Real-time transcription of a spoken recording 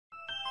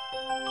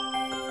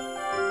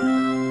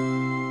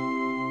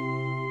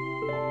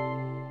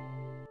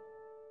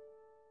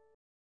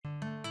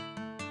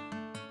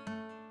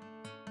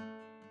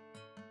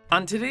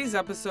On today's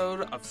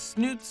episode of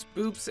Snoots,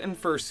 Boops, and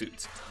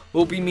Fursuits,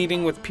 we'll be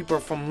meeting with people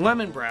from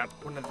Lemon Brat,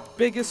 one of the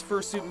biggest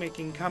fursuit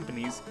making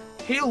companies,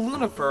 Hail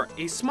Lunafer,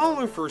 a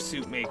smaller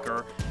fursuit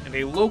maker, and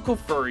a local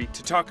furry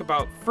to talk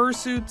about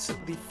fursuits,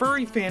 the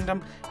furry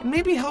fandom, and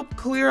maybe help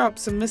clear up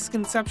some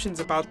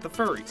misconceptions about the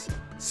furries.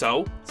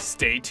 So,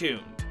 stay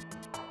tuned.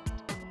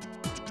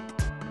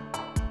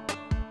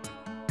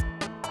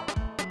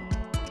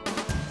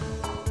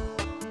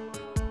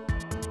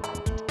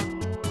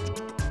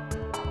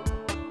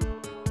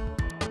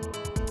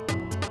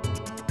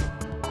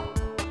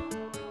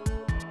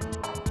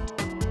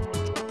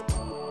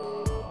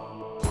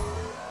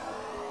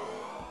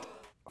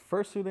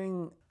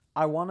 Fursuiting,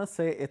 I want to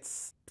say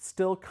it's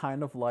still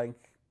kind of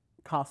like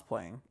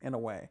cosplaying in a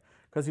way,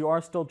 because you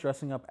are still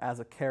dressing up as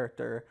a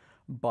character,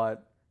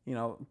 but, you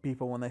know,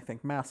 people when they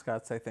think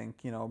mascots, they think,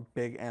 you know,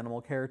 big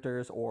animal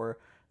characters or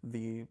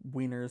the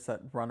wieners that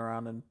run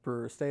around in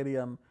Brewer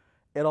Stadium.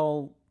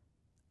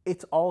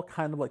 It's all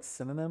kind of like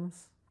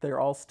synonyms. They're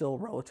all still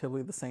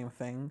relatively the same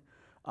thing.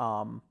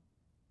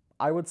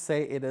 I would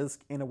say it is,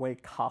 in a way,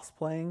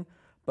 cosplaying,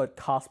 but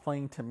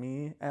cosplaying to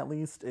me, at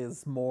least,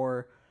 is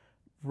more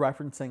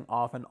referencing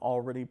off an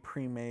already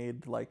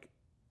pre-made like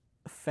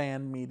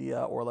fan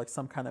media or like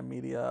some kind of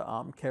media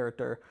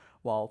character,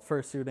 while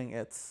fursuiting,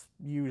 it's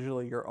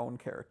usually your own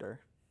character.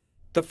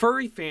 The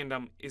furry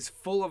fandom is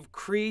full of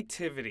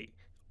creativity,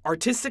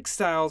 artistic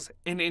styles,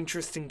 and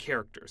interesting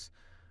characters.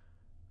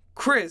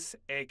 Chris,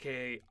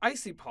 aka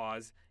Icy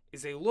Paws,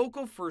 is a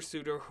local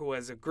fursuiter who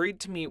has agreed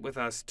to meet with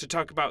us to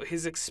talk about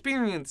his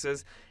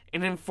experiences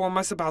and inform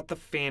us about the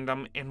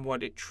fandom and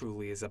what it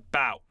truly is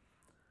about.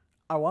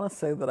 I want to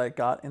say that I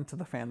got into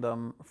the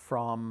fandom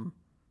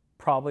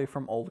probably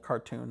from old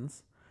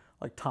cartoons,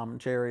 like Tom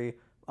and Jerry,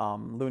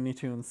 Looney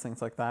Tunes,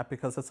 things like that,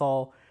 because it's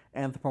all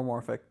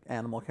anthropomorphic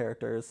animal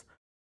characters.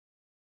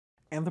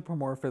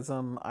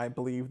 Anthropomorphism, I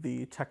believe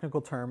the technical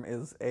term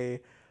is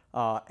a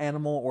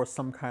animal or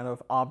some kind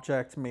of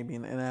object, maybe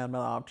an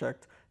inanimate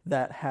object,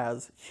 that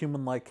has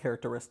human-like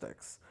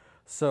characteristics.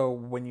 So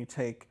when you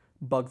take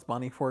Bugs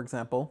Bunny, for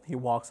example, he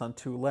walks on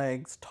two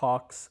legs,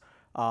 talks,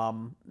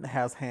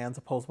 has hands,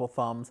 opposable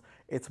thumbs.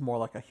 It's more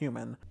like a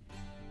human.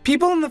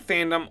 People in the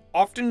fandom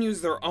often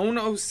use their own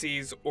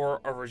OCs or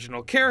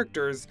original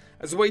characters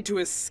as a way to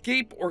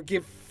escape or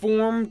give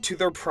form to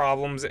their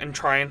problems and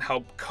try and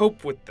help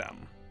cope with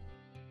them.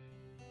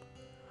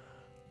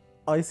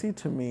 Icy,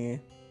 to me,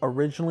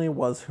 originally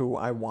was who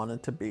I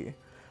wanted to be.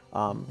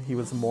 He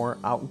was more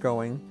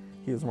outgoing,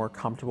 he was more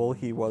comfortable,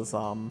 he was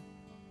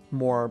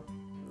more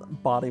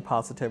body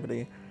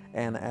positivity.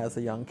 And as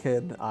a young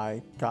kid,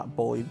 I got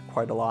bullied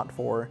quite a lot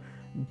for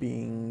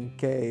being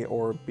gay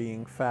or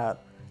being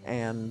fat,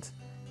 and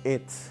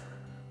it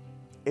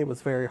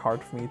was very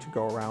hard for me to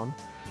go around.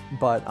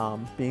 But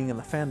being in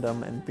the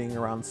fandom and being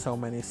around so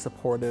many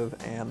supportive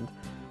and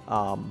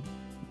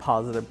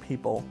positive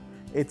people,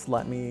 it's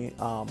let me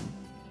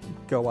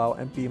go out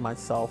and be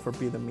myself, or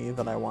be the me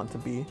that I want to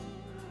be.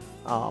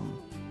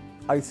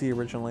 Icy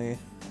originally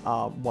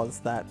was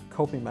that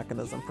coping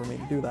mechanism for me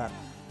to do that.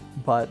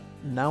 But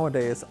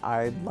nowadays,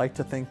 I'd like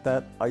to think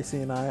that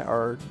Icy and I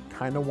are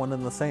kind of one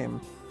and the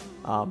same.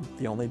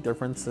 The only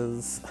difference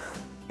is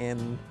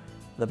in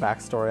the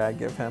backstory I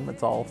give him.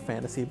 It's all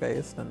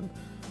fantasy-based, and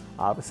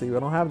obviously we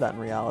don't have that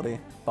in reality.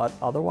 But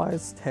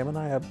otherwise, him and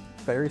I have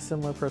very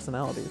similar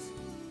personalities.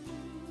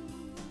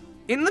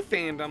 In the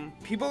fandom,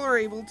 people are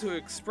able to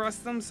express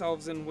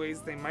themselves in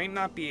ways they might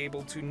not be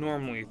able to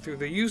normally through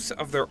the use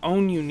of their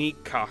own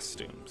unique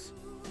costumes.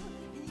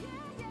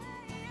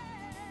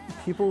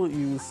 People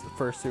use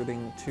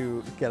fursuiting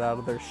to get out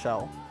of their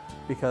shell,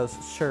 because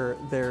sure,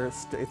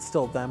 it's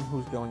still them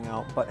who's going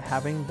out, but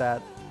having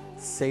that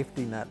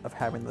safety net of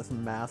having this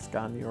mask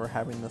on you, or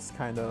having this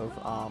kind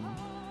of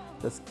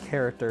this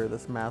character,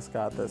 this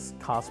mascot, this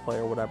cosplay,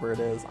 or whatever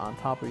it is on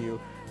top of you,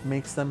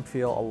 makes them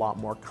feel a lot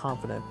more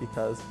confident,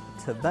 because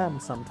to them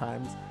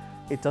sometimes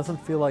it doesn't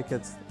feel like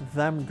it's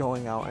them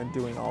going out and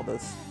doing all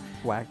this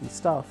wacky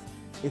stuff.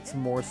 It's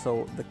more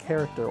so the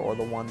character, or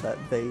the one that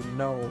they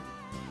know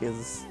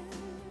is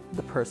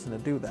the person to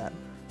do that.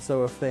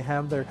 So if they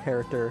have their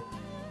character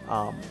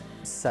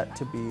set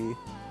to be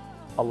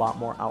a lot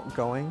more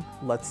outgoing,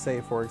 let's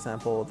say for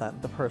example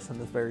that the person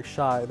is very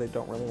shy, they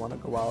don't really want to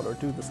go out or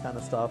do this kind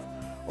of stuff,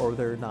 or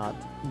they're not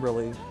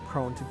really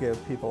prone to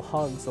give people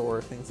hugs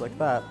or things like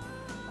that,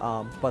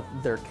 but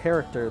their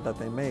character that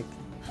they make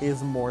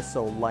is more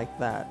so like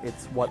that.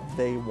 It's what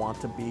they want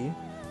to be.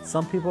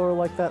 Some people are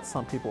like that,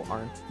 some people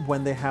aren't.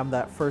 When they have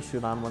that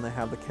fursuit on, when they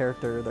have the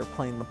character, they're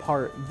playing the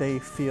part, they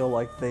feel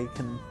like they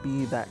can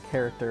be that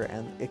character,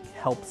 and it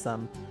helps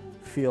them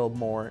feel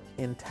more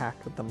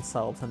intact with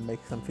themselves and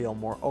makes them feel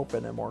more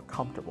open and more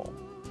comfortable.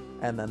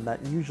 And then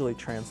that usually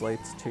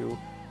translates to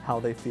how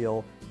they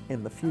feel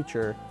in the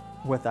future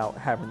without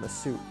having the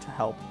suit to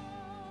help,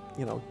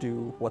 you know,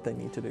 do what they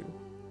need to do.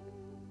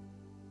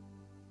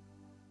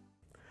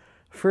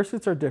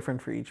 Fursuits are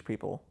different for each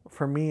people.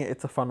 For me,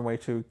 it's a fun way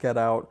to get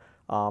out,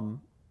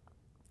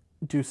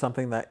 do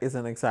something that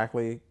isn't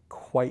exactly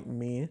quite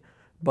me,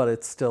 but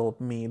it's still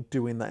me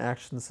doing the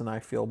actions and I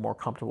feel more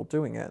comfortable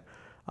doing it.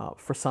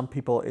 For some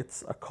people,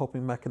 it's a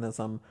coping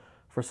mechanism.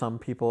 For some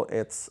people,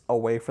 it's a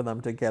way for them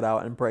to get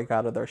out and break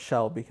out of their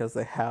shell because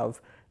they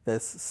have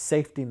this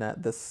safety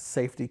net, this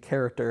safety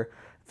character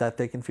that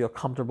they can feel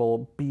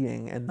comfortable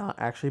being and not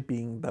actually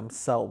being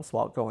themselves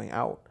while going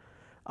out.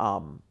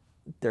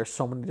 There's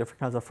so many different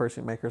kinds of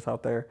fursuit makers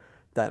out there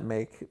that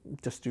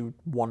just do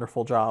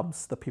wonderful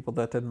jobs. The people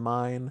that did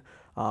mine,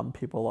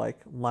 people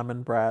like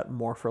Lemon Brat,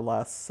 More for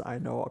Less. I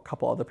know a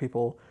couple other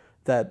people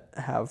that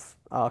have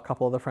a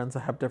couple other friends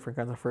that have different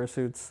kinds of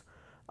fursuits.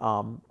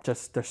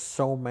 Just there's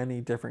so many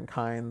different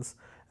kinds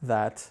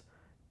that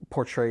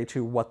portray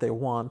to what they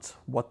want,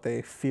 what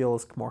they feel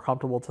is more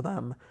comfortable to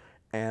them,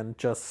 and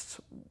just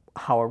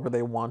however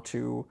they want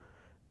to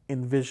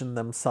envision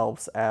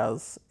themselves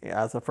as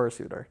a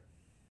fursuiter.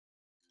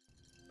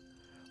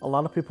 A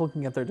lot of people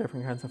can get their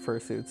different kinds of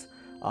fursuits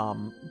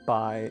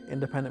by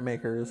independent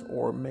makers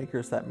or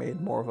makers that made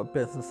more of a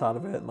business out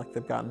of it, and like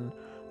they've gotten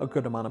a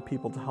good amount of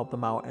people to help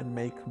them out and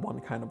make one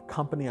kind of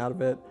company out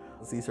of it.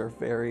 These are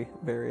very,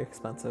 very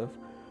expensive,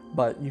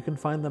 but you can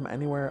find them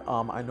anywhere.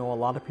 I know a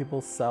lot of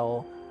people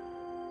sell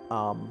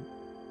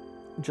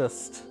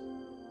just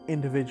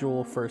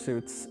individual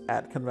fursuits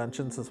at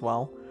conventions as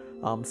well.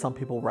 Some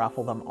people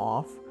raffle them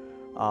off.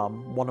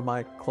 One of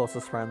my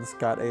closest friends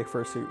got a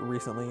fursuit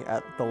recently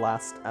at the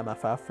last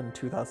MFF in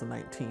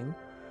 2019.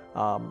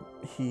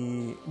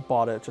 He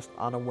bought it just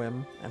on a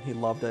whim and he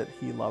loved it.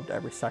 He loved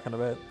every second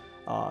of it.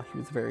 He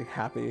was very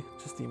happy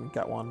just to even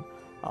get one.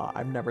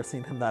 I've never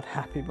seen him that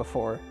happy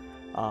before.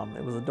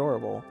 It was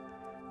adorable.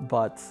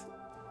 But,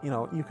 you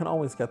know, you can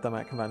always get them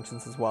at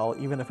conventions as well,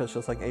 even if it's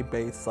just like a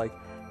base, like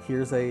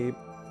here's a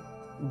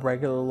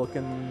regular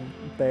looking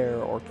bear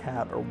or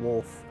cat or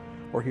wolf,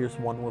 or here's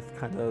one with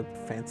kind of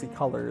fancy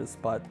colors,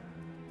 but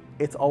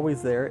it's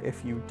always there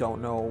if you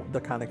don't know the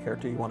kind of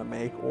character you want to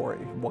make or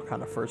what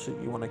kind of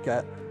fursuit you want to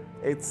get.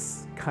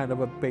 It's kind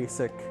of a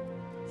basic,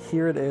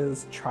 here it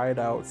is, try it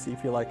out, see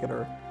if you like it,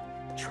 or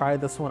try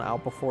this one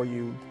out before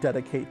you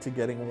dedicate to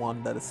getting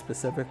one that is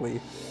specifically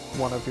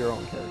one of your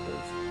own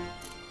characters.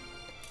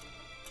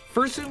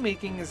 Fursuit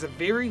making is a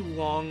very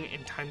long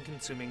and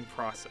time-consuming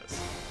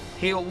process.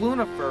 Hail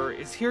Lunafer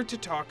is here to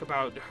talk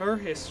about her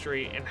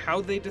history and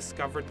how they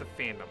discovered the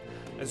fandom,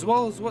 as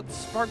well as what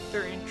sparked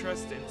their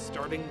interest in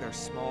starting their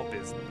small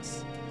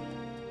business.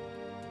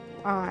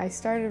 I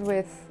started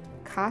with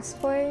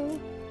cosplay,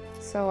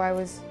 so I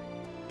was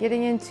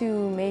getting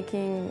into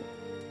making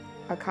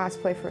a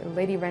cosplay for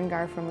Lady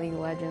Rengar from League of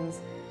Legends.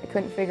 I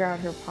couldn't figure out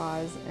her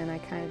paws, and I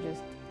kind of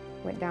just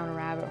went down a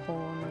rabbit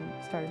hole and then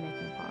started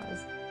making paws.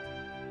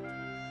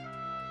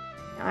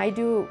 I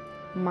do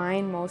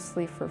mine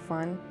mostly for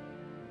fun,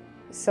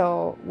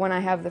 so when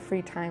I have the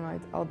free time,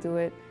 I'll do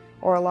it.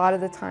 Or a lot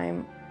of the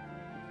time,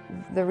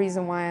 the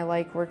reason why I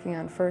like working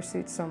on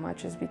fursuits so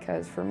much is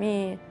because for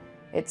me,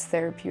 it's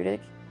therapeutic.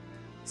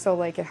 So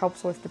like it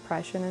helps with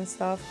depression and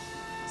stuff.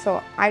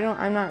 So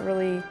I'm not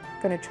really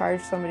gonna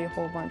charge somebody a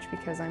whole bunch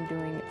because I'm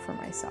doing it for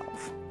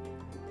myself.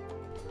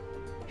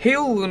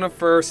 Hail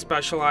Lunafer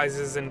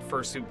specializes in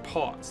fursuit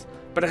paws,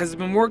 but has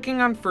been working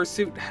on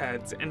fursuit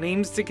heads and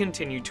aims to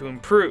continue to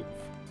improve.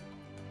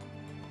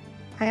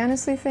 I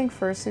honestly think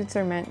fursuits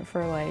are meant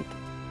for like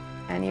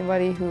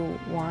anybody who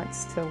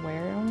wants to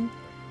wear them.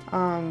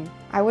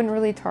 I wouldn't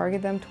really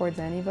target them towards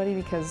anybody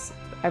because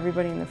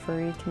everybody in the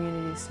furry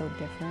community is so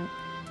different.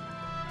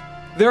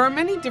 There are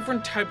many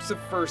different types of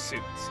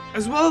fursuits,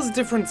 as well as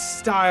different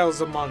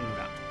styles among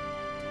them.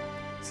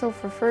 So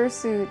for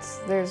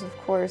fursuits, there's of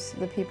course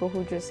the people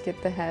who just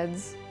get the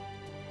heads.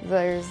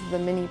 There's the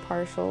mini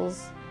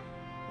partials,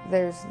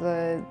 there's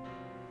the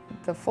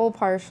full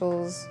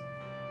partials,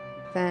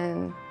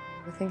 then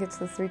I think it's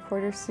the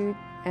 3/4 suit,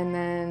 and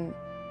then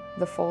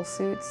the full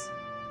suits.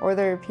 Or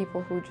there are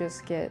people who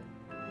just get,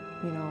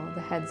 you know,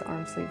 the heads,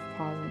 arm sleeve,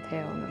 paws, and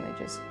tail, and then they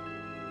just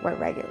wear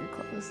regular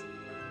clothes.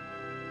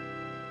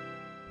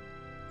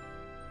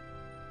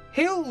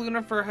 Hail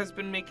Lunafer has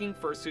been making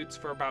fursuits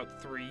for about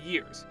 3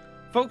 years,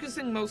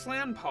 focusing mostly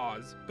on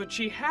paws, but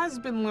she has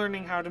been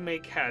learning how to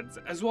make heads,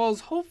 as well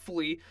as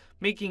hopefully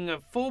making a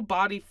full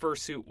body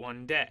fursuit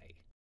one day.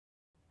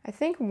 I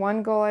think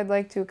one goal I'd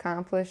like to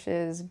accomplish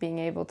is being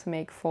able to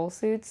make full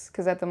suits,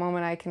 because at the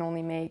moment I can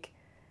only make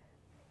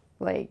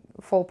like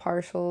full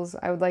partials.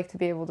 I would like to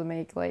be able to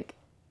make like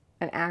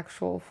an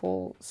actual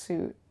full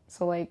suit.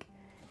 So like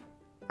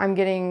I'm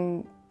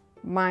getting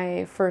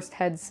my first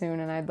head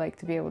soon and I'd like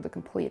to be able to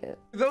complete it.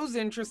 For those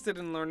interested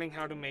in learning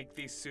how to make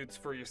these suits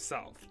for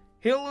yourself,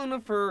 Hail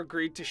Lunafer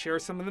agreed to share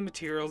some of the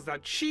materials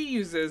that she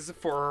uses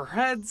for her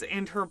heads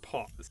and her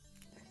paws.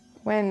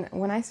 When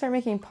I start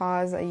making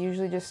paws, I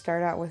usually just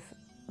start out with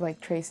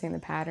like tracing the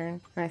pattern,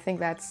 and I think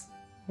that's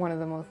one of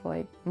the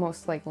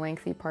most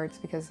lengthy parts,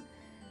 because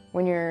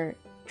when you're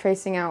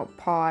tracing out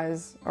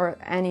paws or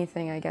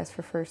anything, I guess,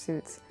 for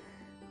fursuits,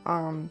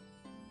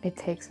 it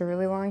takes a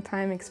really long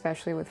time,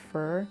 especially with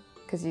fur,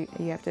 because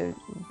you have to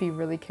be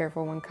really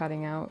careful when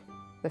cutting out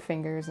the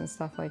fingers and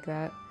stuff like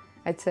that.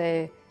 I'd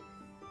say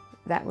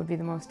that would be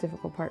the most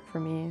difficult part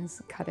for me,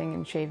 is cutting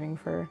and shaving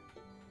fur.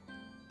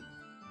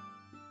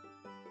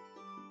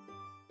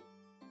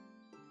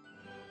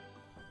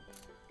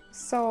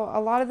 So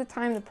a lot of the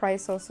time the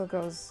price also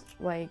goes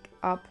like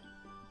up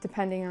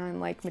depending on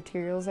like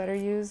materials that are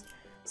used.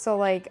 So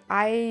like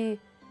I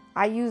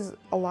use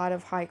a lot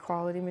of high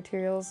quality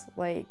materials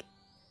like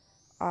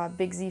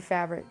Big Z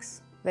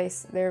Fabrics.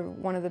 They're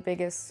one of the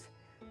biggest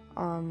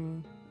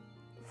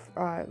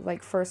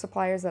like fur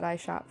suppliers that I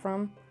shop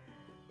from,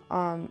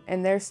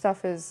 and their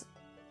stuff is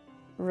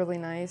really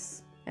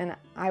nice, and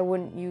I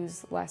wouldn't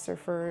use lesser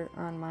fur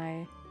on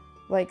my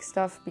like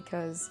stuff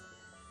because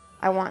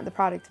I want the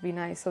product to be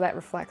nice, so that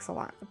reflects a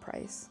lot in the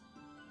price.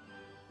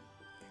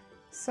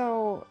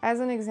 So as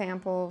an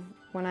example,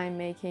 when I'm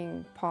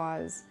making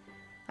paws,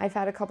 I've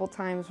had a couple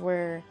times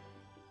where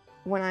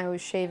when I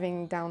was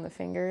shaving down the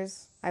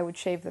fingers, I would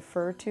shave the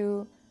fur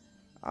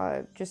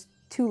just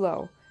too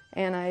low,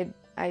 and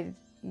I'd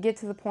get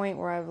to the point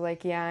where I'm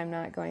like, yeah, I'm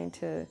not going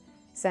to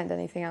send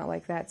anything out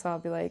like that, so I'll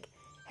be like,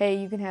 hey,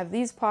 you can have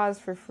these paws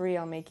for free,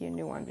 I'll make you a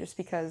new one, just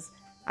because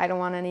I don't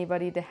want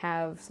anybody to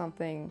have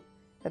something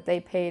that they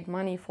paid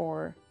money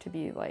for to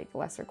be like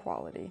lesser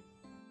quality.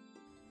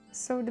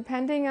 So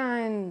depending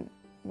on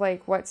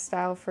like what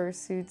style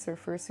fursuits or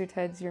fursuit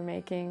heads you're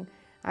making,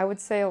 I would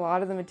say a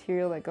lot of the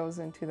material that goes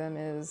into them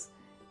is,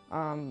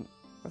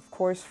 of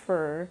course,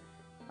 fur,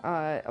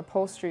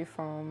 upholstery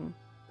foam,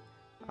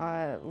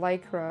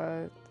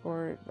 lycra,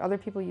 or other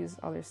people use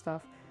other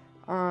stuff,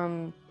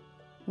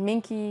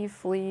 minky,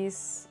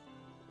 fleece.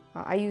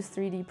 I use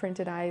 3D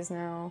printed eyes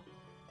now.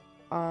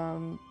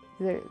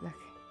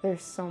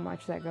 There's so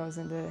much that goes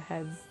into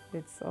heads.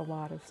 It's a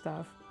lot of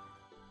stuff.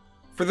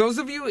 For those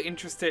of you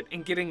interested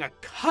in getting a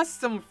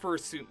custom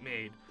fursuit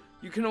made,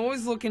 you can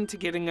always look into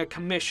getting a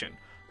commission,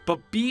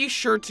 but be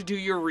sure to do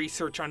your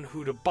research on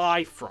who to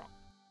buy from.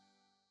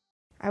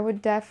 I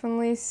would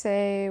definitely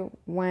say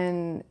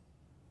when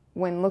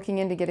looking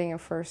into getting a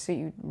fursuit,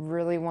 you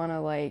really want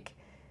to like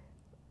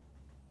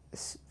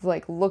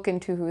look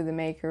into who the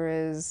maker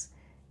is,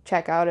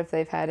 check out if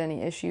they've had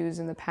any issues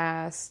in the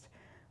past,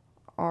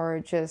 or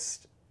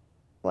just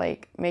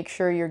like make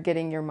sure you're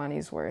getting your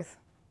money's worth.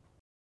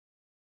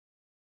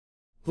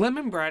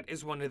 Lemon Brat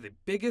is one of the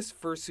biggest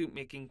fursuit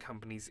making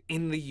companies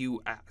in the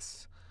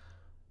US.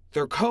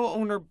 Their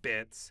co-owner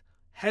Bits,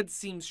 head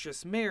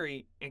seamstress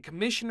Mary, and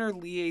commissioner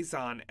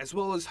liaison, as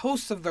well as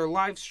hosts of their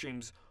live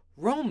streams,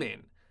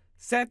 Roman,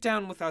 sat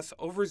down with us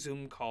over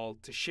Zoom call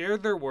to share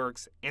their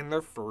works and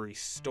their furry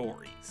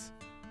stories.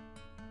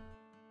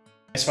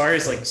 As far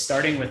as like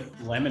starting with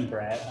Lemon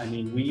Brat, I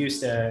mean, we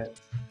used to,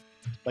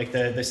 like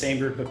the same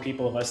group of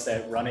people of us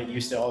that run it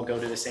used to all go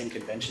to the same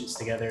conventions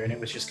together, and it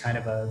was just kind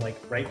of a like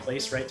right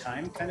place, right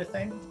time kind of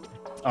thing.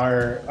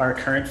 Our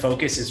current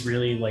focus is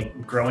really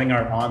like growing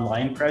our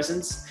online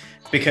presence,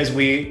 because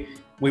we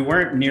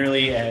weren't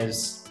nearly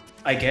as,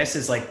 I guess,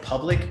 as like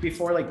public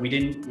before. Like we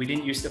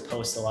didn't used to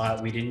post a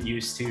lot. We didn't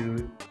used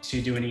to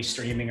do any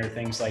streaming or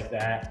things like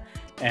that.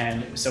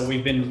 And so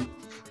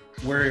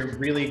we're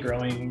really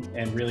growing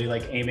and really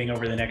like aiming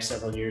over the next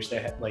several years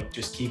to like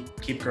just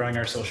keep growing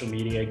our social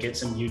media, get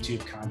some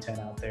YouTube content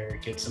out there,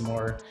 get some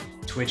more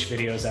Twitch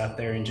videos out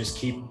there, and just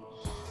keep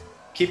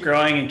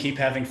growing and keep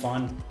having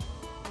fun.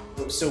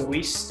 So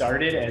we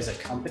started as a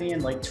company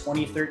in like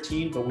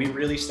 2013, but we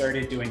really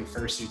started doing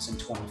fursuits in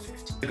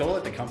 2015. The goal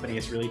of the company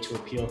is really to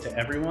appeal to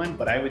everyone,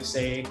 but I would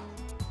say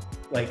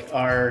like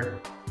our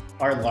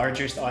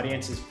largest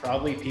audience is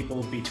probably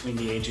people between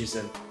the ages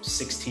of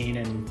 16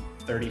 and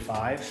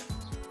 35.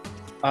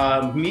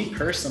 Me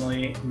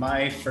personally,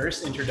 my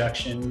first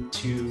introduction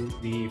to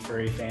the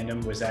furry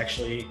fandom was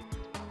actually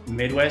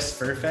Midwest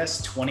Fur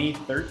Fest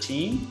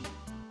 2013.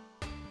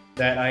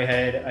 That I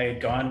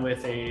had gone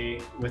with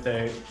a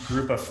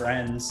group of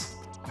friends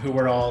who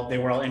were all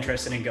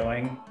interested in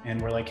going,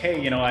 and were like,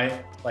 hey,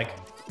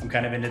 I'm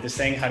kind of into this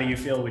thing. How do you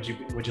feel? Would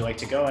you like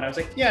to go? And I was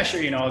like, yeah,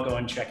 sure. I'll go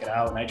and check it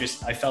out. And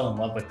I fell in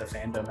love with the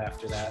fandom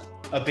after that.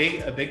 A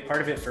big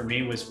part of it for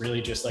me was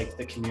really just like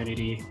the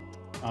community,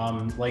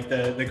 like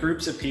the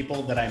groups of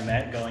people that I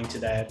met going to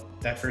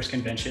that first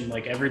convention.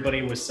 Like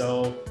everybody was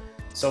so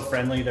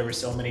friendly. There were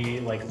so many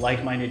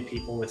like-minded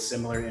people with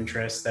similar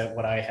interests that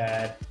what I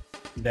had,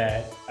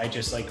 that I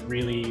just like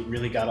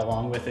really got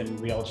along with, and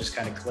we all just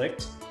kind of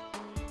clicked.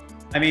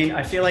 I mean,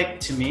 I feel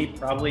like to me,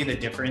 probably the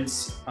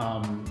difference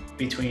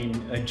between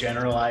a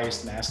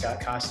generalized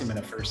mascot costume and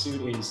a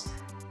fursuit is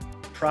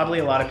probably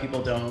a lot of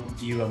people don't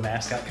view a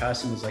mascot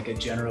costume as like a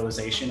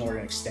generalization or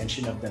an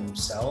extension of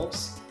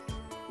themselves.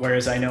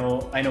 Whereas I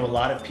know a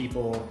lot of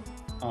people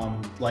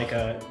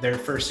their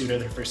fursuit or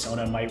their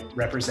persona might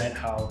represent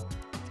how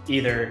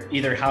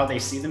either how they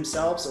see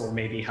themselves or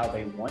maybe how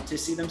they want to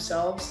see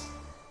themselves.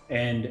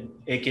 And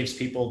it gives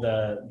people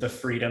the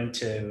freedom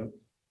to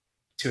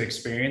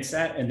experience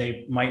that, and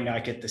they might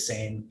not get the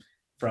same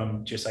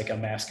from just like a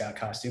mascot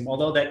costume,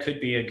 although that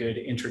could be a good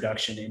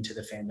introduction into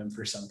the fandom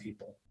for some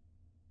people.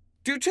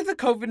 Due to the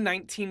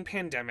COVID-19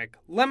 pandemic,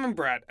 Lemon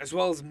Brat, as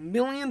well as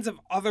millions of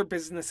other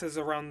businesses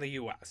around the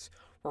US,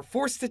 were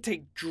forced to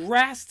take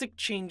drastic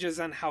changes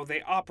on how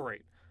they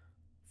operate.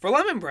 For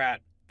Lemon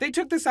Brat, they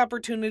took this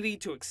opportunity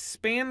to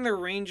expand their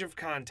range of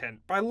content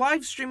by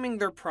live streaming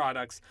their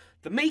products,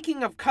 the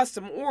making of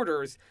custom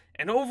orders,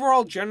 and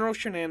overall general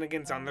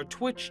shenanigans on their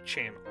Twitch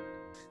channel.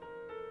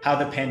 How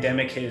the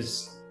pandemic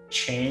has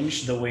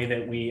changed the way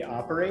that we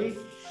operate.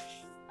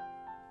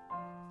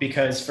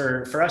 Because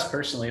for us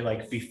personally,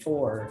 like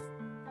before,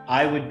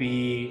 I'd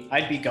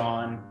be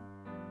gone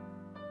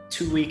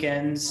 2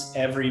 weekends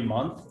every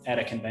month at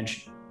a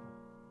convention.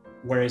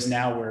 Whereas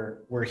now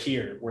we're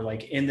here, we're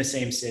like in the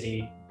same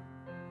city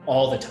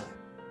all the time.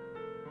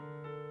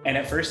 And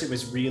at first it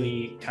was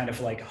really kind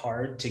of like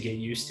hard to get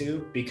used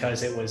to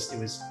because it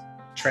was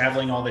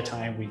traveling all the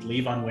time. We'd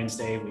leave on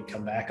Wednesday, we'd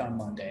come back on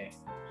Monday,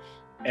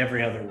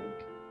 every other week.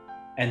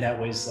 And that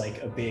was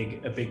like a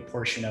big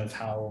portion of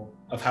how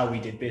we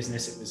did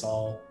business. It was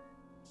all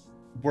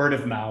word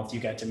of mouth. You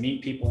got to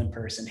meet people in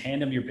person,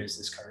 hand them your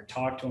business card,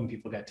 talk to them.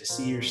 People got to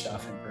see your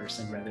stuff in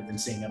person rather than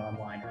seeing it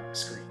online or on a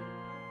screen.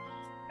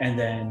 And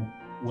then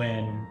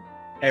when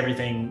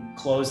everything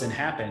closed and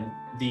happened,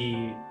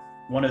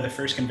 one of the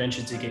first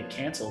conventions to get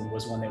canceled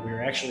was one that we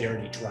were actually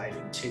already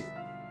driving to.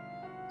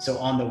 So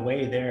on the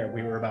way there,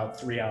 we were about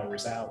 3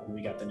 hours out when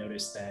we got the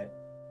notice that,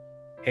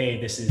 hey,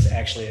 this is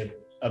actually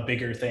a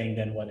bigger thing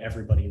than what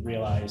everybody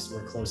realized.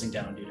 We're closing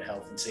down due to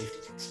health and safety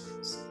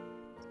concerns.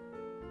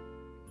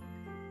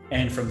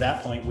 And from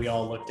that point, we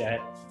all looked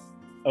at,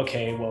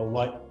 okay, well,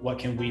 what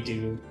can we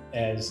do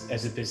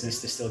as a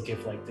business to still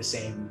give like the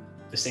same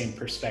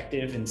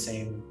perspective and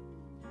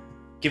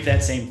give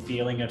that same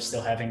feeling of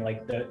still having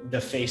like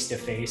the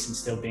face-to-face and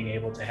still being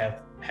able to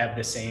have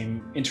the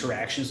same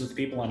interactions with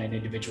people on an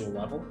individual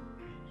level.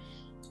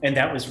 And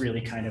that was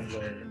really kind of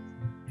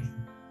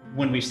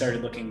when we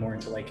started looking more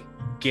into like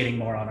getting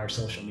more on our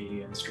social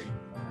media and streaming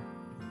more.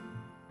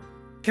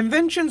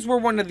 Conventions were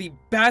one of the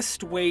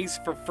best ways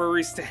for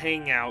furries to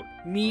hang out,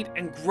 meet,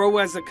 and grow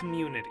as a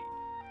community,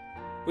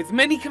 with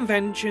many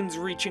conventions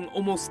reaching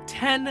almost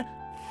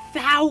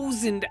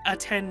 10,000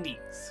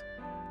 attendees.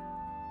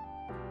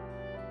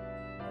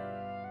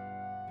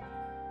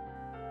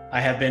 I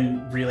have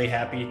been really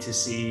happy to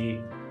see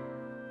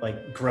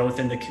like growth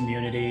in the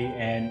community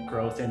and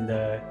growth in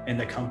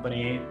the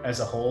company as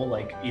a whole,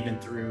 like even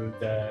through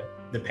the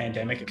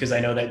pandemic, because I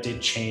know that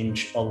did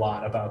change a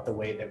lot about the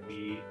way that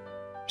we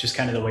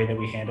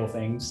handle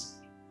things.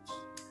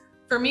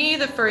 For me,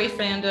 the furry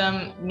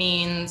fandom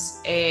means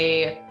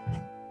a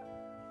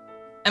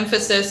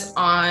emphasis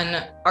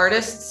on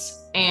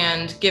artists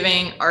and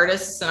giving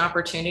artists an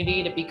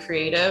opportunity to be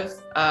creative.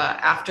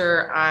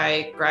 After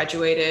I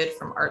graduated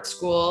from art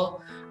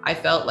school, I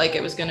felt like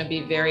it was going to be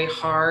very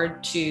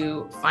hard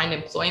to find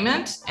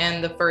employment,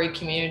 and the furry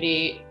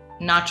community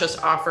not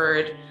just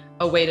offered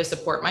a way to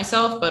support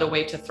myself, but a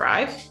way to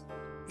thrive.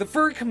 The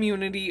furry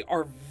community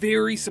are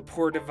very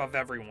supportive of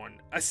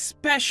everyone,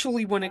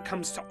 especially when it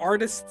comes to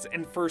artists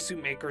and fursuit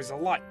makers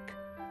alike.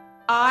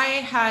 I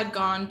had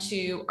gone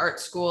to art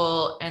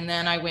school and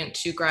then I went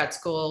to grad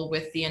school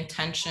with the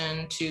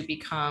intention to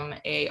become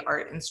an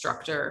art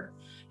instructor.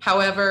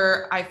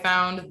 However, I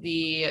found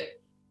the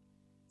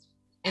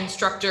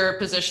instructor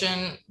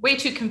position way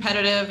too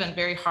competitive and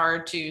very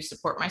hard to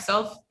support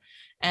myself.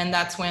 And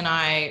that's when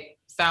I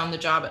found the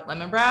job at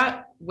Lemon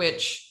Brat,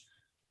 which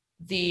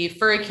the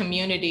furry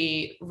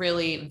community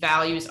really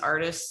values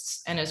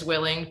artists and is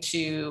willing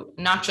to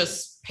not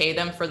just pay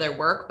them for their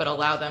work, but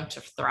allow them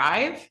to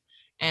thrive.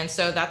 And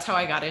so that's how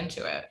I got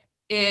into it.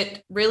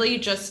 It really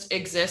just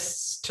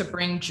exists to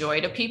bring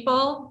joy to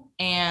people.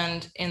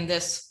 And in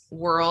this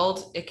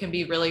world, it can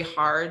be really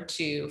hard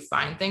to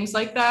find things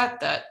like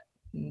that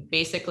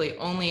basically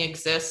only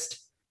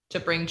exist to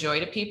bring joy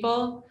to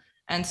people.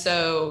 And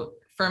so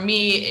for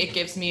me, it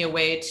gives me a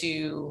way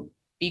to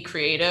be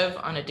creative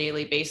on a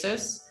daily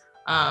basis.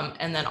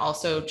 And then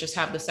also just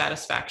have the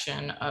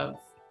satisfaction of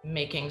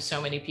making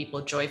so many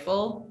people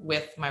joyful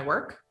with my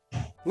work.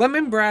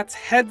 Lemon Brat's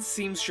head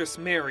seamstress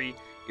Mary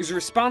is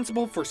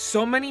responsible for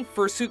so many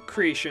fursuit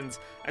creations,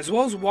 as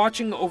well as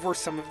watching over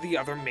some of the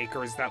other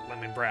makers that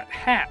Lemon Brat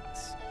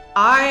has.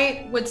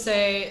 I would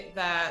say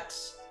that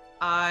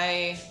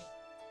I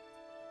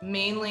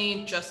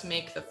mainly just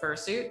make the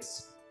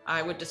fursuits.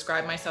 I would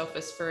describe myself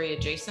as furry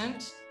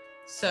adjacent.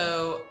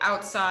 So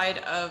outside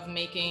of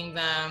making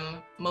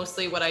them,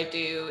 mostly what I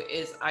do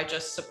is I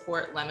just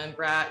support Lemon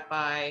Brat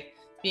by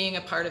being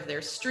a part of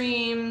their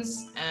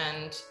streams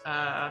and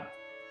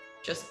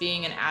just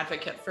being an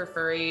advocate for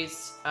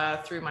furries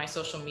through my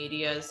social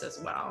medias as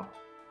well.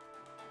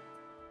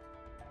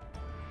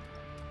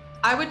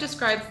 I would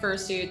describe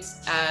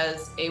fursuits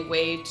as a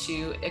way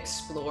to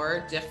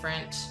explore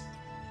different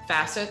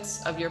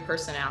facets of your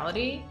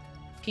personality.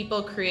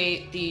 People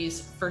create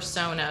these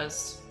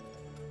fursonas,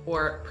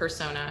 or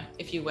persona,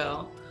 if you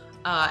will,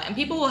 and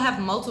people will have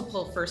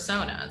multiple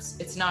fursonas.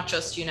 It's not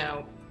just,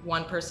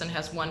 one person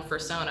has one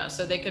persona.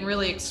 So they can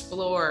really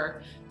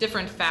explore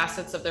different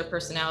facets of their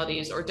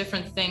personalities or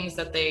different things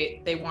that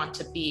they want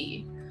to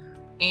be.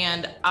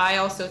 And I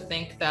also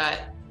think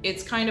that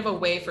it's kind of a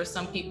way for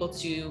some people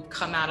to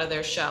come out of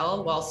their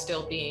shell while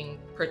still being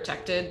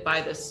protected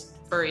by this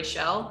furry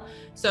shell.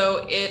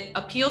 So it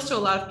appeals to a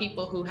lot of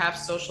people who have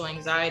social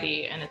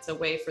anxiety, and it's a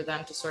way for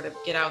them to sort of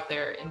get out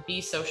there and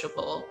be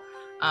sociable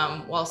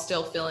while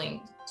still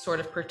feeling sort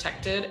of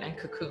protected and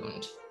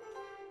cocooned.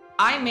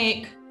 I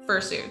make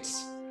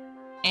fursuits,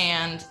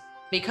 and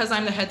because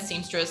I'm the head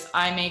seamstress,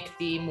 I make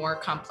the more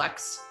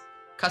complex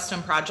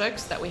custom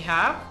projects that we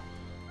have.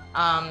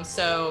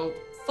 So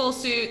full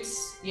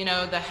suits, you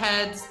know, the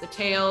heads, the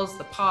tails,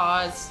 the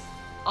paws,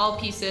 all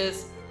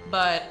pieces.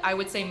 But I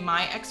would say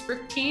my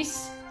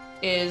expertise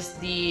is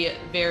the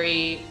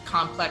very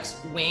complex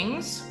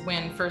wings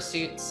when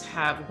fursuits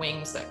have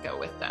wings that go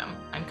with them.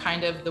 I'm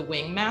kind of the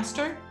wing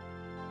master.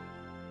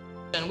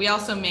 And we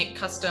also make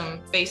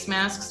custom face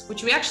masks,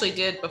 which we actually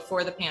did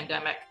before the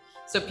pandemic.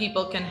 So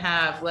people can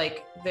have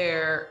like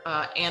their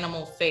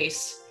animal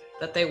face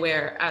that they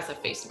wear as a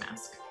face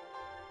mask.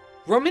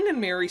 Roman and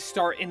Mary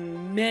star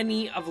in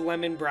many of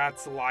Lemon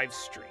Brat's live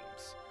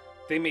streams.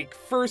 They make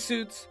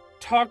fursuits,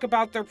 talk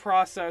about their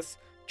process,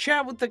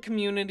 chat with the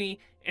community,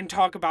 and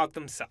talk about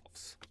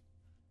themselves.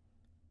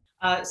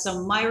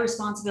 So my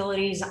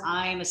responsibilities,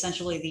 I'm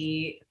essentially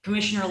the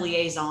commissioner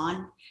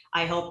liaison.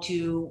 I help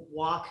to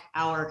walk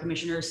our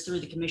commissioners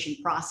through the commission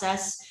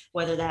process,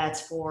 whether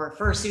that's for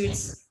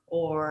fursuits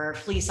or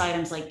fleece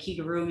items like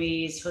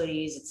kigurumis,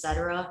 hoodies,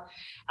 etc.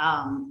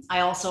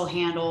 I also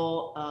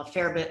handle a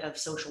fair bit of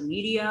social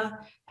media,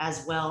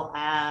 as well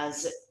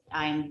as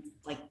I'm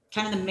like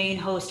kind of the main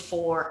host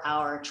for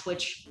our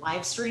Twitch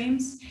live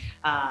streams.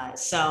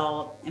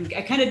 So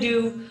I kind of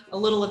do a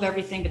little of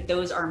everything, but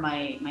those are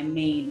my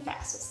main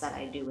facets that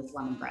I do with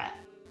Lemon Brat.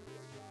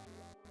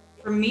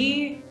 For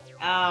me,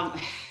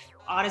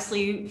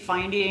 honestly,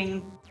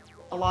 finding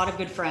a lot of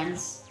good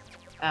friends,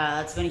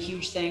 that's been a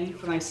huge thing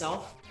for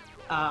myself.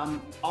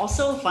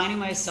 Also finding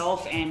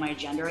myself and my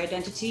gender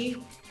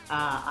identity.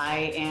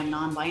 I am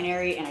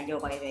non-binary and I go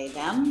by they,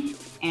 them.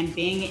 And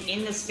being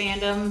in this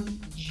fandom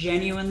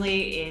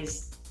genuinely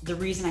is the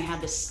reason I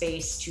had the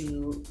space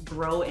to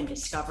grow and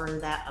discover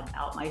that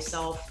about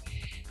myself.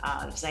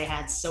 Because I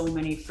had so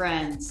many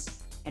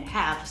friends and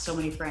have so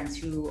many friends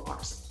who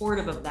are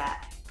supportive of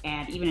that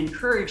and even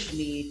encouraged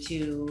me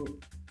to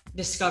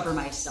discover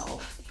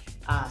myself.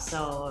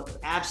 So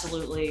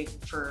absolutely,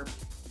 for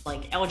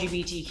like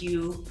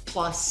LGBTQ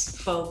plus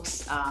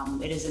folks,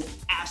 it is an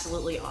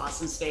absolutely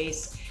awesome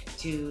space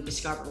to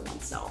discover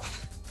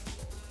oneself.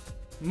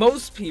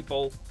 Most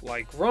people,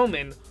 like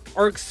Roman,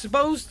 are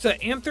exposed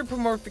to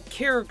anthropomorphic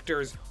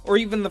characters or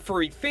even the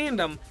furry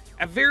fandom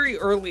at very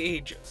early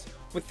ages,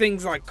 with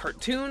things like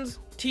cartoons,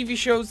 TV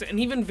shows, and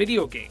even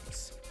video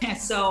games.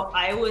 So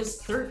I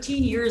was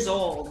 13 years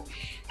old,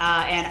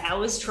 and I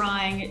was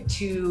trying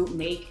to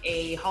make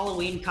a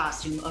Halloween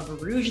costume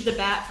of Rouge the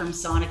Bat from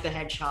Sonic the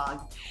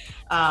Hedgehog.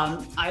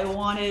 I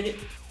wanted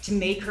to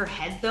make her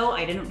head though.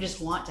 I didn't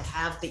just want to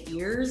have the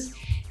ears.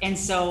 And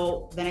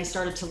so then I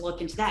started to look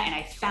into that, and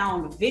I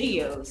found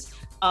videos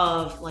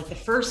of like the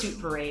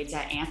fursuit parades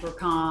at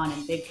Anthrocon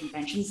and big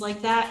conventions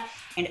like that.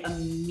 And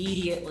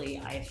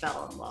immediately I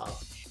fell in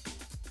love.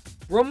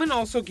 Roman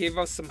also gave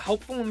us some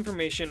helpful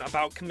information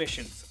about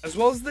commissions, as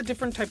well as the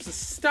different types of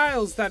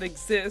styles that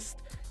exist,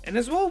 and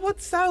as well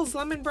what styles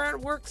Lemon Brat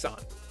works on.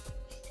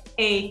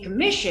 A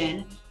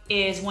commission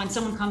is when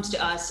someone comes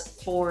to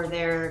us for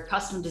their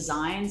custom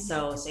design.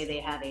 So say they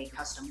have a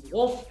custom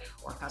wolf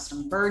or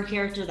custom bird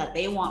character that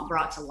they want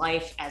brought to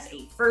life as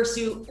a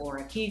fursuit or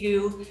a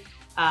kigu,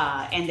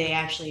 and they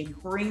actually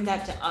bring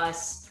that to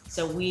us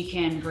so we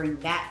can bring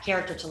that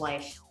character to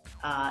life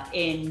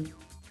in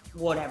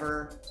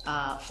whatever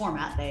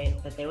format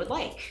that they would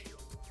like.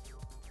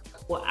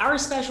 What our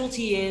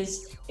specialty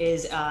is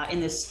in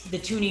the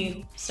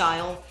Toonie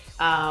style,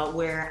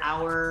 where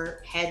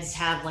our heads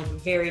have like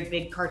very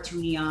big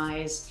cartoony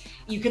eyes.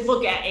 You could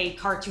look at a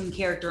cartoon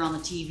character on the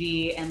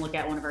TV and look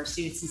at one of our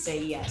suits and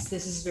say, yes,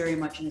 this is very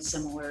much in a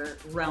similar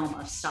realm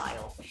of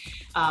style.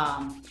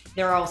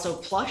 There are also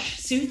plush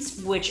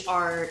suits, which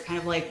are kind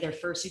of like their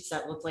fursuits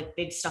that look like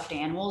big stuffed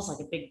animals, like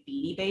a big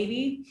Beanie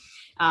Baby,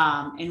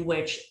 in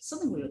which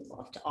something we would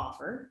love to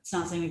offer. It's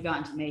not something we've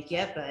gotten to make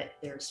yet, but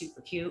they're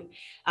super cute.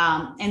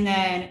 And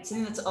then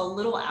something that's a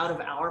little out of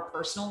our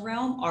personal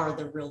realm are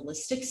the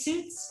realistic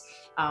suits,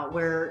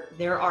 where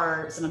there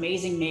are some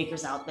amazing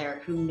makers out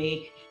there who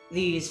make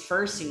these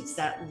fursuits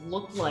that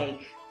look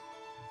like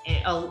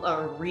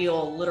a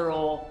real,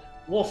 literal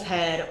wolf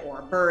head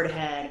or bird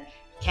head,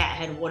 cat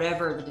head,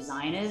 whatever the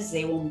design is.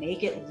 They will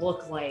make it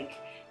look like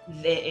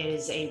it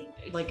is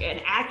like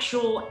an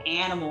actual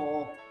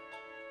animal,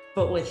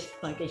 but with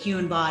like a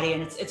human body,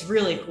 and it's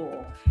really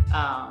cool.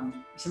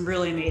 Some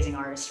really amazing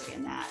artistry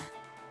in that.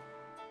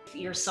 If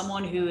you're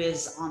someone who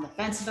is on the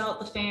fence about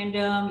the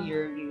fandom,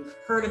 you've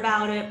heard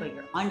about it, but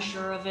you're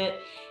unsure of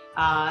it,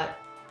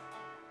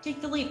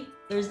 take the leap.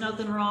 there's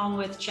nothing wrong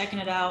with checking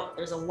it out.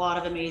 There's a lot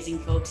of amazing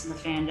folks in the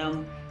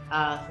fandom.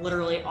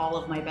 Literally all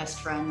of my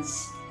best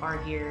friends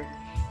are here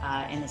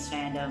in this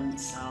fandom,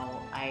 so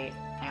I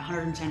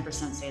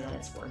 110% say that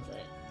it's worth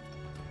it.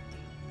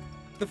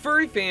 The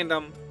furry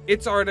fandom,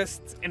 its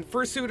artists, and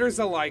fursuiters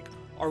alike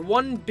are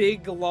one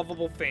big,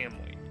 lovable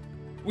family.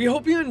 We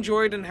hope you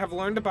enjoyed and have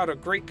learned about a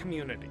great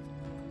community.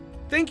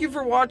 Thank you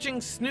for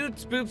watching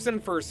Snoots, Boops,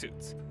 and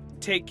Fursuits.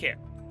 Take care.